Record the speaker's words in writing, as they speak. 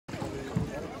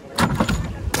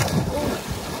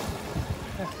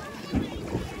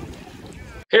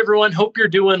Hey everyone, hope you're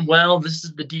doing well. This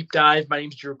is the Deep Dive. My name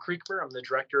is Drew Creekmer. I'm the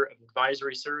Director of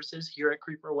Advisory Services here at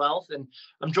Creekmer Wealth, and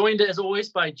I'm joined as always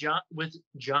by John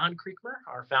Creekmer,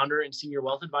 our founder and senior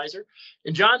wealth advisor.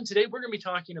 And John, today we're going to be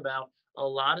talking about a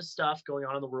lot of stuff going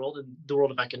on in the world of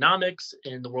economics,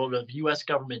 in the world of U.S.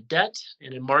 government debt,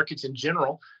 and in markets in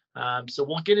general. So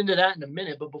we'll get into that in a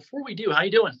minute. But before we do, how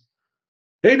you doing?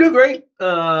 Hey, doing great.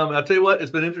 I'll tell you what, it's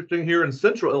been interesting here in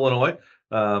central Illinois.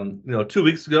 2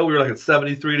 weeks ago, we were like at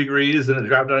 73 degrees and it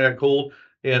dropped down and got cold.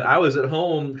 And I was at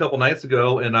home a couple nights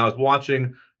ago and I was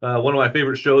watching one of my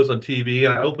favorite shows on TV.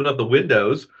 And I opened up the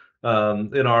windows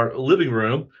in our living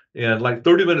room. And like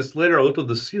 30 minutes later, I looked at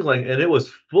the ceiling and it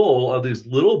was full of these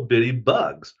little bitty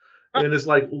bugs. And it's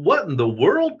like, what in the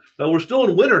world? We're still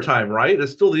in wintertime, right?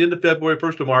 It's still the end of February,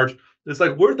 1st of March. It's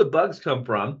like, where'd the bugs come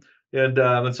from? And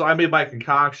so I made my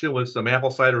concoction with some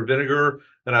apple cider vinegar,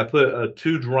 and I put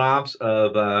 2 drops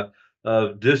of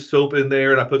dish soap in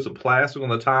there, and I put some plastic on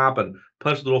the top and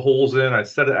punched little holes in. I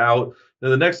set it out, and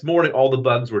the next morning all the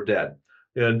bugs were dead.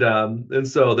 And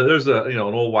so there's an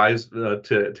old wise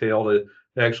tale to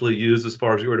actually use as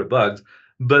far as get rid of bugs.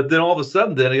 But then all of a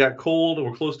sudden, then it got cold, and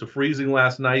we're close to freezing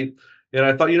last night. And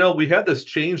I thought, we had this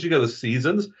changing of the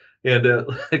seasons, and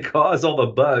it caused all the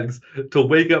bugs to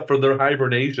wake up from their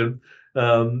hibernation.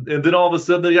 And then all of a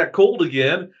sudden they got cold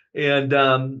again, and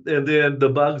then the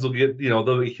bugs will get,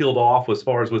 they'll get healed off as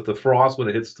far as with the frost when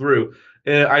it hits through.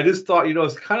 And I just thought,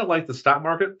 it's kind of like the stock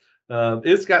market.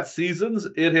 It's got seasons.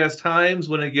 It has times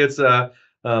when it gets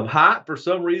hot for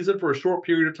some reason for a short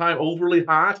period of time, overly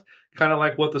hot, kind of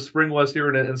like what the spring was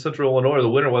here in central Illinois, or the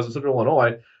winter was in central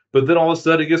Illinois. But then all of a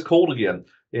sudden it gets cold again.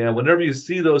 And whenever you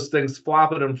see those things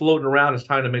flopping and floating around, it's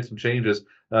time to make some changes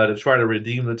to try to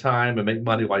redeem the time and make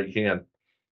money while you can.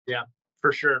 Yeah,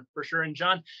 for sure. For sure. And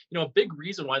John, a big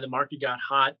reason why the market got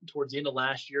hot towards the end of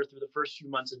last year through the first few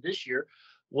months of this year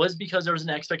was because there was an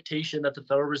expectation that the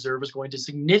Federal Reserve was going to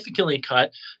significantly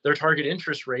cut their target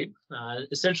interest rate,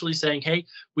 essentially saying, hey,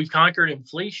 we've conquered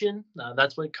inflation.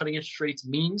 That's what cutting interest rates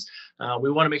means.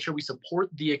 We want to make sure we support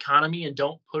the economy and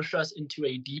don't push us into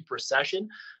a deep recession.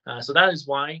 So that is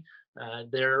why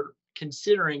they're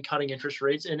considering cutting interest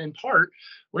rates. And in part,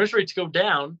 when interest rates go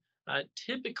down,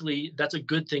 typically that's a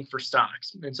good thing for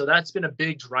stocks. And so that's been a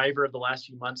big driver of the last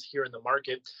few months here in the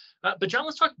market. But John,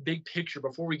 let's talk big picture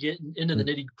before we get into the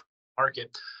nitty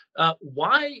market.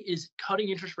 Why is cutting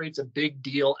interest rates a big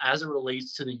deal as it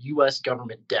relates to the U.S.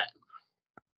 government debt?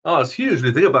 Oh, it's huge. When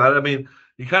you think about it, I mean,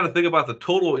 you kind of think about the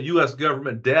total U.S.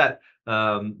 government debt. It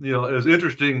was an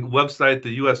interesting website,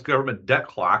 the U.S. government debt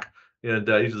clock. And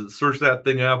you just search that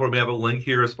thing up, or we have a link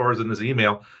here as far as in this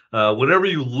email. Whenever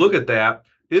you look at that,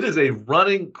 it is a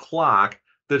running clock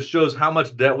that shows how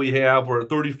much debt we have. We're at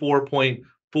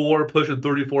 34.4, pushing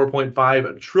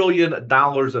 $34.5 trillion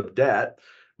of debt,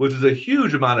 which is a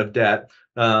huge amount of debt.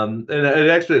 And it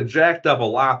actually jacked up a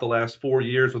lot the last 4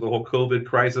 years with the whole COVID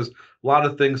crisis. A lot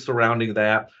of things surrounding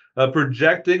that.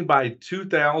 Projecting by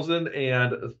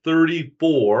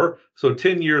 2034, so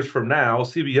 10 years from now,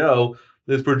 CBO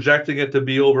is projecting it to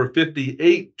be over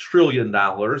 $58 trillion,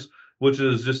 which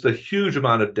is just a huge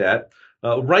amount of debt.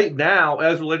 Right now,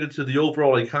 as related to the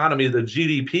overall economy, the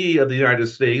GDP of the United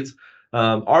States,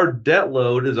 our debt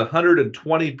load is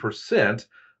 120%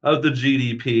 of the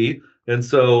GDP. And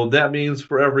so that means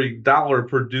for every dollar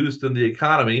produced in the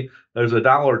economy, there's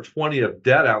 $1.20 of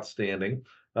debt outstanding.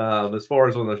 As far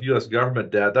as on the U.S. government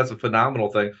debt, that's a phenomenal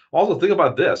thing. Also, think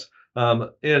about this.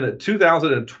 In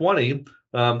 2020,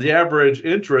 the average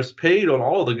interest paid on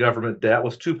all of the government debt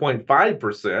was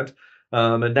 2.5%.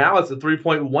 And now it's at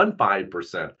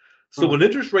 3.15%. So when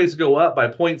interest rates go up by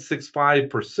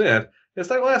 0.65%, it's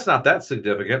like, well, that's not that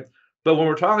significant. But when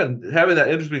we're talking having that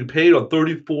interest being paid on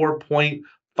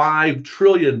 $34.5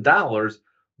 trillion,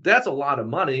 that's a lot of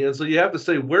money. And so you have to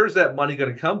say, where's that money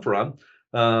going to come from?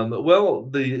 Well,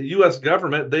 the U.S.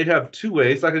 government, they have two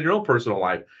ways, like in your own personal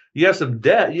life. You have some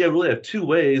debt. You really have two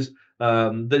ways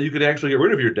that you can actually get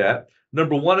rid of your debt.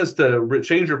 Number one is to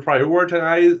change your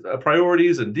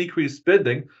priorities and decrease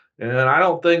spending. And I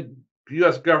don't think the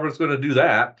U.S. government's going to do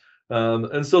that.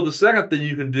 And so the second thing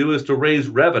you can do is to raise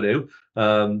revenue.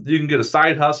 You can get a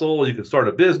side hustle. You can start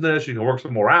a business. You can work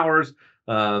some more hours,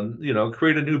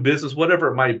 create a new business, whatever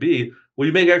it might be. Well,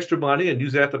 you make extra money and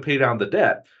use that to pay down the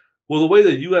debt. Well, the way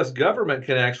the U.S. government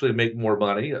can actually make more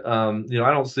money, I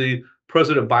don't see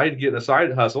President Biden getting a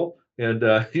side hustle and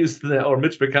using that, or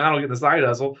Mitch McConnell getting a side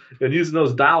hustle and using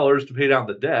those dollars to pay down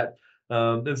the debt.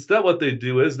 Instead, what they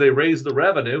do is they raise the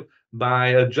revenue by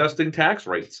adjusting tax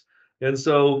rates. And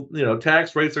so,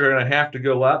 tax rates are going to have to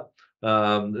go up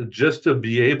just to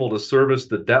be able to service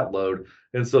the debt load.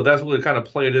 And so that's really kind of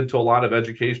played into a lot of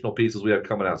educational pieces we have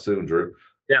coming out soon, Drew.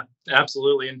 Yeah,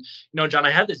 absolutely. And John,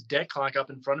 I have this debt clock up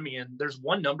in front of me, and there's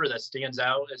one number that stands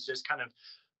out as just kind of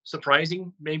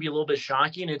surprising, maybe a little bit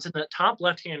shocking. It's in the top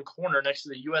left-hand corner next to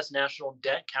the U.S. national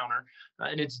debt counter,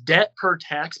 and it's debt per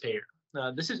taxpayer.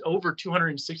 This is over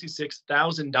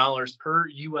 $266,000 per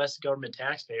U.S. government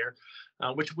taxpayer,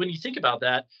 which, when you think about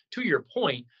that, to your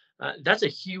point, that's a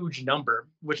huge number,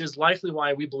 which is likely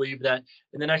why we believe that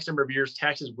in the next number of years,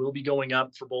 taxes will be going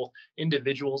up for both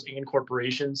individuals and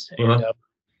corporations. And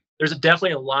there's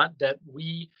definitely a lot that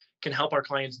we can help our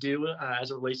clients do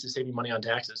as it relates to saving money on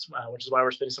taxes, which is why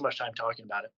we're spending so much time talking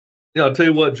about it. Yeah, I'll tell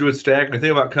you what, Drew, it's staggering.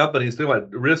 Think about companies, think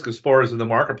about risk as far as in the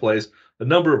marketplace, the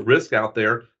number of risk out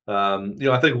there.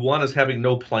 I think one is having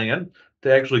no plan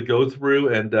to actually go through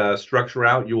and structure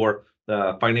out your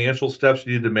financial steps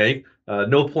you need to make.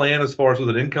 No plan as far as with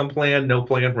an income plan, no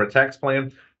plan for a tax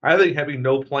plan. I think having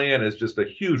no plan is just a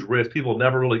huge risk people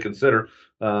never really consider.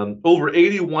 Over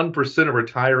 81% of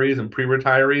retirees and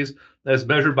pre-retirees, as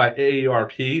measured by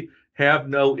AARP, have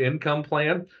no income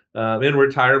plan in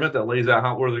retirement that lays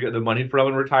out where they're getting the money from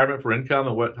in retirement for income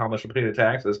and how much they're paying in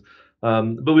taxes.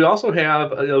 But we also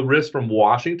have a risk from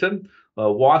Washington.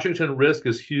 Washington risk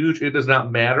is huge. It does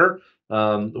not matter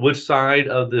which side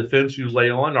of the fence you lay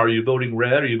on. Are you voting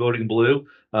red? Are you voting blue?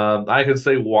 I can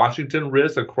say Washington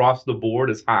risk across the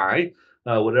board is high,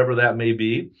 whatever that may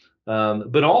be.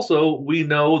 But also, we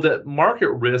know that market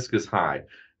risk is high.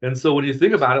 And so when you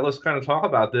think about it, let's kind of talk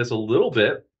about this a little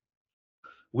bit.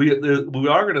 We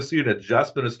are going to see an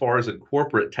adjustment as far as in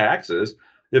corporate taxes.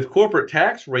 If corporate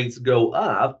tax rates go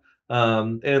up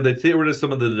and they get rid of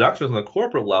some of the deductions on the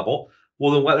corporate level,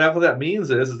 well, then what that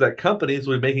means is that companies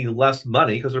will be making less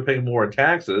money because they're paying more in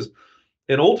taxes.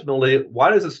 And ultimately, why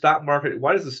does the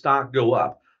stock go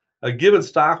up? A given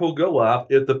stock will go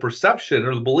up if the perception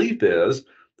or the belief is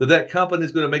that that company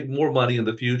is going to make more money in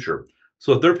the future.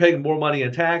 So if they're paying more money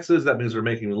in taxes, that means they're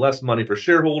making less money for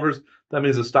shareholders. That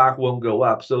means the stock won't go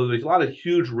up. So there's a lot of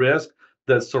huge risk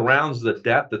that surrounds the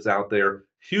debt that's out there.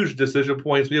 Huge decision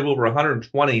points. We have over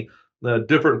 120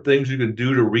 different things you can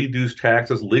do to reduce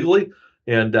taxes legally.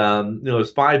 And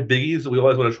there's 5 biggies that we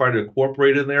always want to try to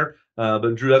incorporate in there.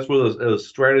 But Drew, that's where those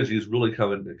strategies really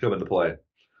come into play.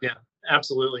 Yeah,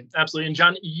 absolutely. Absolutely. And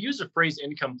John, you use the phrase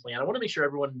income plan. I want to make sure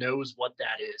everyone knows what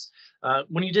that is.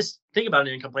 When you just think about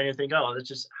an income plan, you think, oh, that's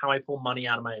just how I pull money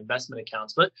out of my investment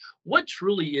accounts. But what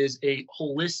truly is a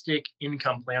holistic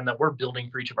income plan that we're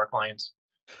building for each of our clients?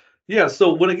 Yeah,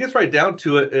 so when it gets right down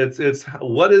to it, it's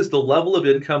what is the level of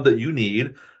income that you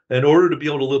need in order to be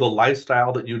able to live a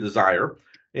lifestyle that you desire.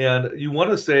 And you want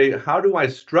to say, how do I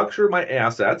structure my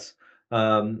assets?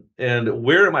 And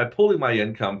where am I pulling my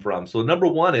income from? So number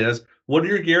one is, what are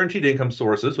your guaranteed income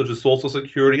sources, which is Social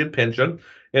Security and pension?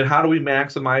 And how do we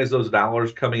maximize those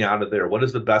dollars coming out of there? What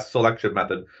is the best selection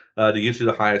method to get you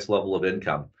the highest level of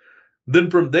income? Then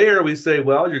from there, we say,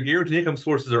 well, your guaranteed income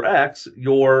sources are X,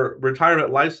 your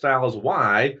retirement lifestyle is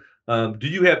Y. Do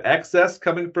you have excess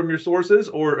coming from your sources,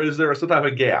 or is there some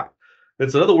type of gap?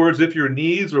 And so, in other words, if your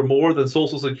needs are more than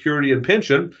Social Security and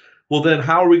pension, well, then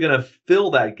how are we going to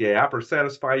fill that gap or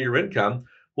satisfy your income?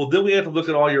 Well, then we have to look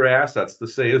at all your assets to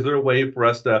say, is there a way for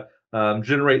us to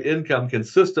generate income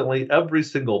consistently every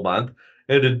single month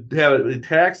and to have it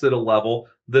taxed at a level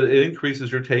that it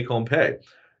increases your take-home pay?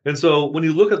 And so when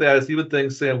you look at that, it's even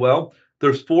things saying, well,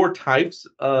 there's 4 types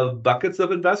of buckets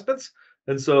of investments.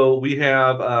 And so we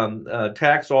have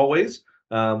tax always,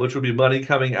 which would be money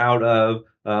coming out of,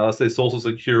 let's say, Social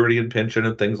Security and pension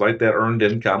and things like that, earned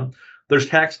income. There's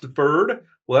tax deferred.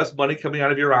 Well, that's money coming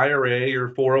out of your IRA, your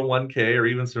 401k, or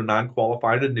even some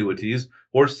non-qualified annuities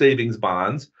or savings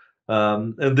bonds.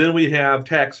 And then we have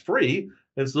tax-free.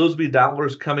 And so those would be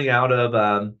dollars coming out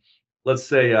of let's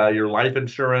say your life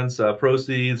insurance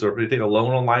proceeds, or if you take a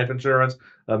loan on life insurance,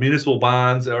 municipal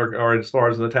bonds are as far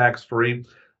as the tax-free.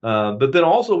 But then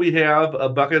also we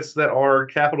have buckets that are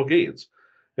capital gains.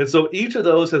 And so each of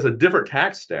those has a different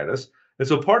tax status. And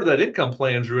so part of that income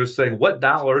plan, Drew, is saying what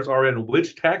dollars are in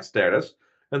which tax status,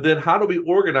 and then how do we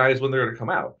organize when they're going to come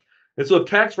out. And so if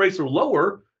tax rates are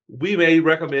lower, we may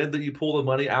recommend that you pull the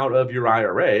money out of your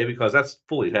IRA because that's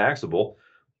fully taxable.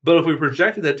 But if we're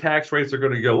projecting that tax rates are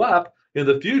going to go up in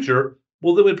the future,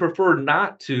 well, then we'd prefer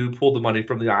not to pull the money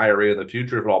from the IRA in the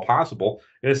future, if at all possible,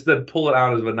 and instead pull it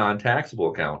out of a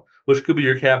non-taxable account, which could be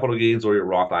your capital gains or your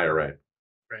Roth IRA.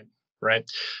 Right.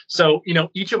 Right. So,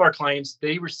 each of our clients,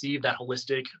 they receive that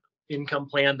holistic income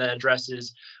plan that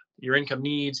addresses your income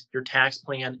needs, your tax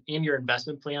plan, and your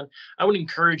investment plan. I would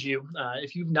encourage you,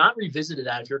 if you've not revisited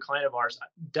that, if you're a client of ours,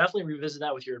 definitely revisit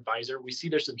that with your advisor. We see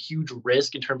there's some huge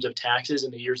risk in terms of taxes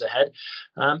in the years ahead.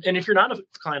 And if you're not a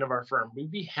client of our firm,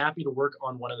 we'd be happy to work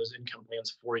on one of those income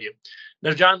plans for you.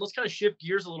 Now, John, let's kind of shift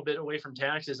gears a little bit away from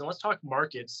taxes and let's talk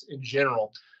markets in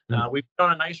general. We've been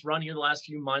on a nice run here the last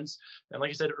few months. And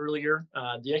like I said earlier,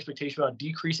 the expectation about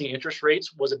decreasing interest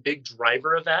rates was a big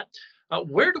driver of that.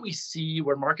 Where do we see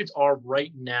where markets are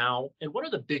right now? And what are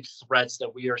the big threats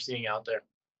that we are seeing out there?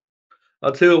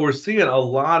 I'll tell you what, we're seeing a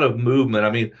lot of movement.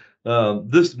 I mean,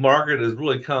 this market has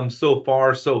really come so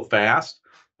far so fast,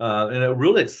 and it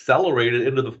really accelerated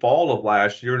into the fall of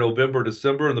last year, November,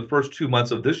 December, and the first 2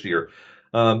 months of this year.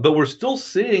 But we're still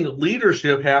seeing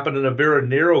leadership happen in a very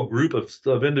narrow group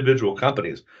of individual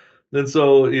companies. And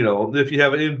so, if you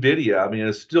have NVIDIA, I mean,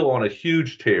 it's still on a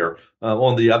huge tear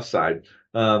on the upside.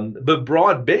 But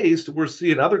broad based, we're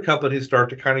seeing other companies start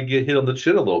to kind of get hit on the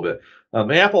chin a little bit.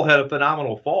 Apple had a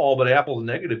phenomenal fall, but Apple's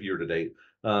negative year to date.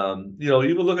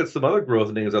 Even look at some other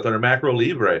growth names out there. Macro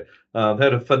Libre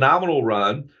had a phenomenal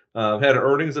run, had an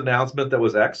earnings announcement that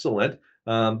was excellent,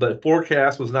 but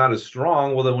forecast was not as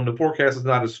strong. Well, then when the forecast is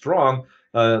not as strong,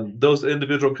 those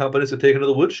individual companies have taken to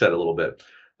the woodshed a little bit.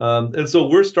 And so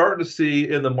we're starting to see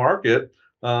in the market,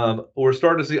 we're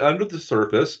starting to see under the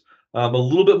surface a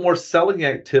little bit more selling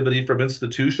activity from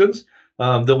institutions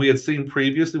than we had seen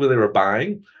previously when they were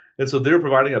buying. And so they're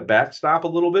providing a backstop a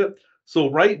little bit. So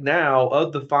right now,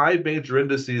 of the 5 major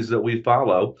indices that we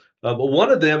follow, one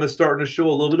of them is starting to show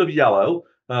a little bit of yellow,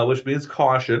 which means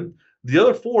caution. The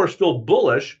other 4 are still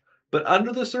bullish, but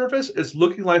under the surface, it's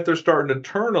looking like they're starting to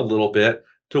turn a little bit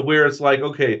to where it's like,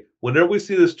 okay, whenever we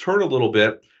see this turn a little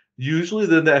bit, usually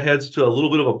then that heads to a little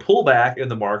bit of a pullback in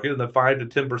the market in the 5 to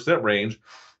 10% range.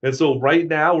 And so right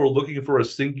now we're looking for a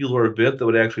singular event that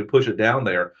would actually push it down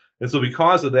there. And so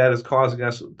because of that, it's causing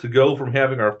us to go from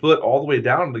having our foot all the way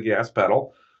down on the gas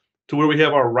pedal to where we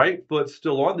have our right foot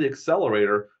still on the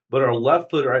accelerator, but our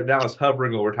left foot right now is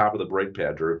hovering over top of the brake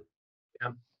pad, Drew.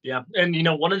 Yeah, yeah. And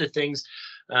one of the things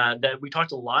that we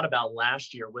talked a lot about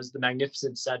last year was the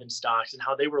Magnificent Seven stocks and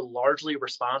how they were largely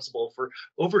responsible for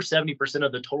over 70%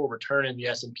 of the total return in the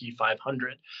S&P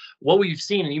 500. What we've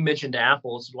seen, and you mentioned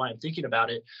Apple, this is why I'm thinking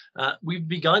about it, we've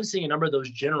begun seeing a number of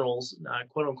those generals,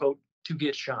 quote unquote, to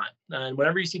get shot. And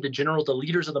whenever you see the generals, the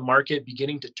leaders of the market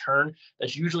beginning to turn,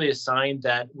 that's usually a sign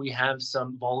that we have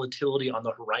some volatility on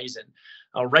the horizon.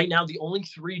 Right now, the only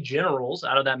 3 generals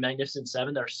out of that Magnificent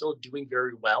Seven that are still doing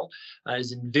very well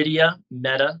is NVIDIA,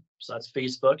 Meta, so that's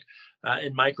Facebook,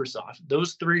 and Microsoft.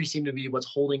 Those 3 seem to be what's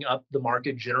holding up the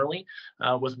market generally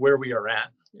with where we are at.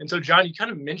 And so, John, you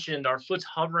kind of mentioned our foot's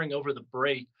hovering over the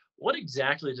brake. What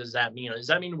exactly does that mean? Does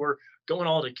that mean we're going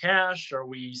all to cash? Are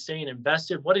we staying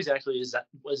invested? What exactly is that?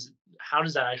 How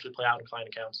does that actually play out in client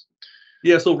accounts?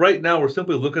 Yeah, so right now we're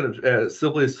simply looking at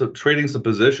simply trading some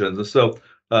positions. And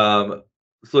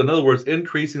so in other words,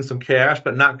 increasing some cash,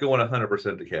 but not going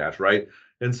 100% to cash, right?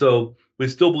 And so we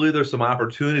still believe there's some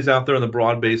opportunities out there in the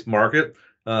broad-based market,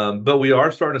 but we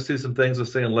are starting to see some things of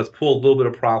saying, let's pull a little bit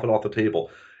of profit off the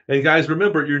table. And guys,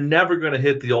 remember, you're never going to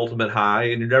hit the ultimate high,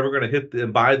 and you're never going to hit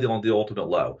and buy on the ultimate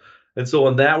low. And so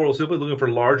on that, we're simply looking for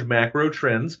large macro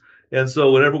trends. And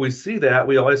so whenever we see that,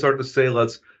 we always start to say,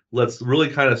 let's really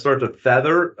kind of start to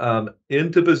feather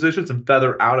into positions and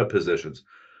feather out of positions.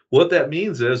 What that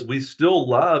means is we still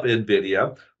love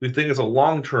NVIDIA. We think it's a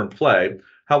long-term play.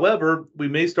 However, we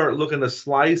may start looking to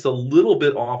slice a little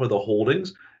bit off of the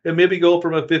holdings and maybe go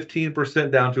from a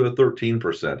 15% down to a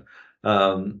 13%.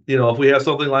 If we have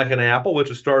something like an Apple, which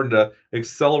is starting to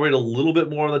accelerate a little bit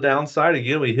more on the downside,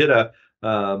 again, we hit a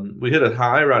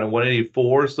high around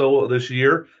 184 or so this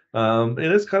year, and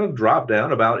it's kind of dropped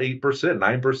down about 8%,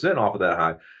 9% off of that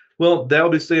high. Well, that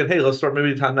would be saying, hey, let's start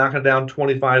maybe knocking down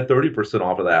 25, 30%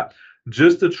 off of that,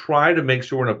 just to try to make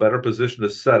sure we're in a better position to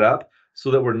set up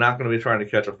so that we're not going to be trying to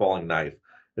catch a falling knife.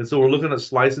 And so we're looking at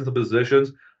slicing the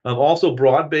positions. Also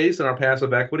broad-based in our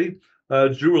passive equity.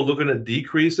 Drew, we're looking at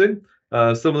decreasing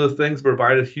some of the things that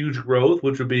provided huge growth,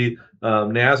 which would be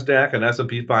NASDAQ and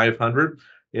S&P 500,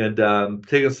 and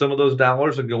taking some of those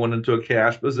dollars and going into a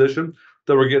cash position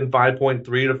that we're getting 5.3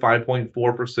 to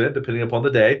 5.4%, depending upon the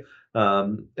day.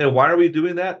 And why are we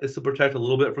doing that? It's to protect a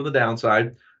little bit from the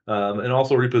downside and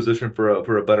also reposition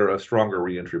for a better, a stronger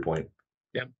reentry point.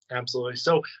 Yeah, absolutely.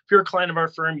 So if you're a client of our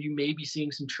firm, you may be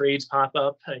seeing some trades pop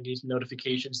up and get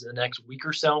notifications in the next week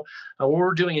or so.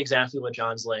 We're doing exactly what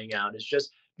John's laying out. It's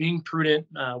just being prudent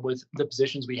with the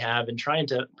positions we have and trying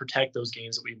to protect those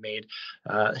gains that we've made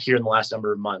here in the last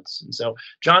number of months. And so,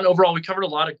 John, overall, we covered a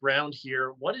lot of ground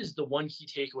here. What is the one key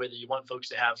takeaway that you want folks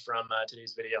to have from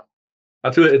today's video?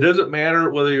 I'll tell you, it doesn't matter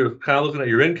whether you're kind of looking at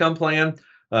your income plan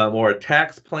or a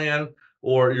tax plan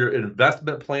or your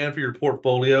investment plan for your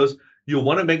portfolios. You'll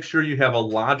want to make sure you have a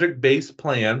logic-based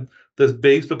plan that's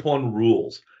based upon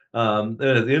rules. And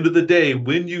at the end of the day,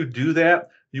 when you do that,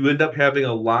 you end up having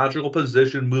a logical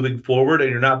position moving forward,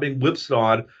 and you're not being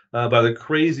whipsawed by the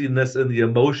craziness and the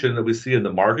emotion that we see in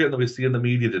the market and that we see in the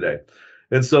media today.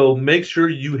 And so make sure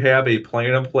you have a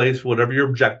plan in place for whatever your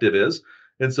objective is.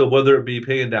 And so whether it be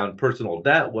paying down personal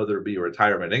debt, whether it be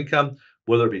retirement income,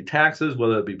 whether it be taxes,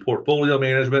 whether it be portfolio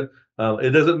management,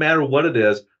 it doesn't matter what it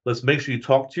is. Let's make sure you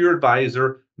talk to your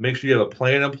advisor, make sure you have a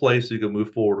plan in place so you can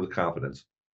move forward with confidence.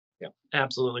 Yeah,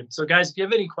 absolutely. So guys, if you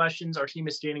have any questions, our team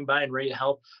is standing by and ready to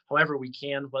help however we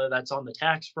can, whether that's on the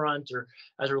tax front or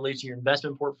as it relates to your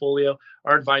investment portfolio.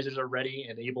 Our advisors are ready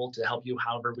and able to help you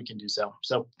however we can do so.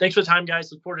 So thanks for the time,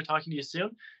 guys. Look forward to talking to you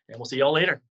soon, and we'll see y'all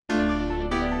later.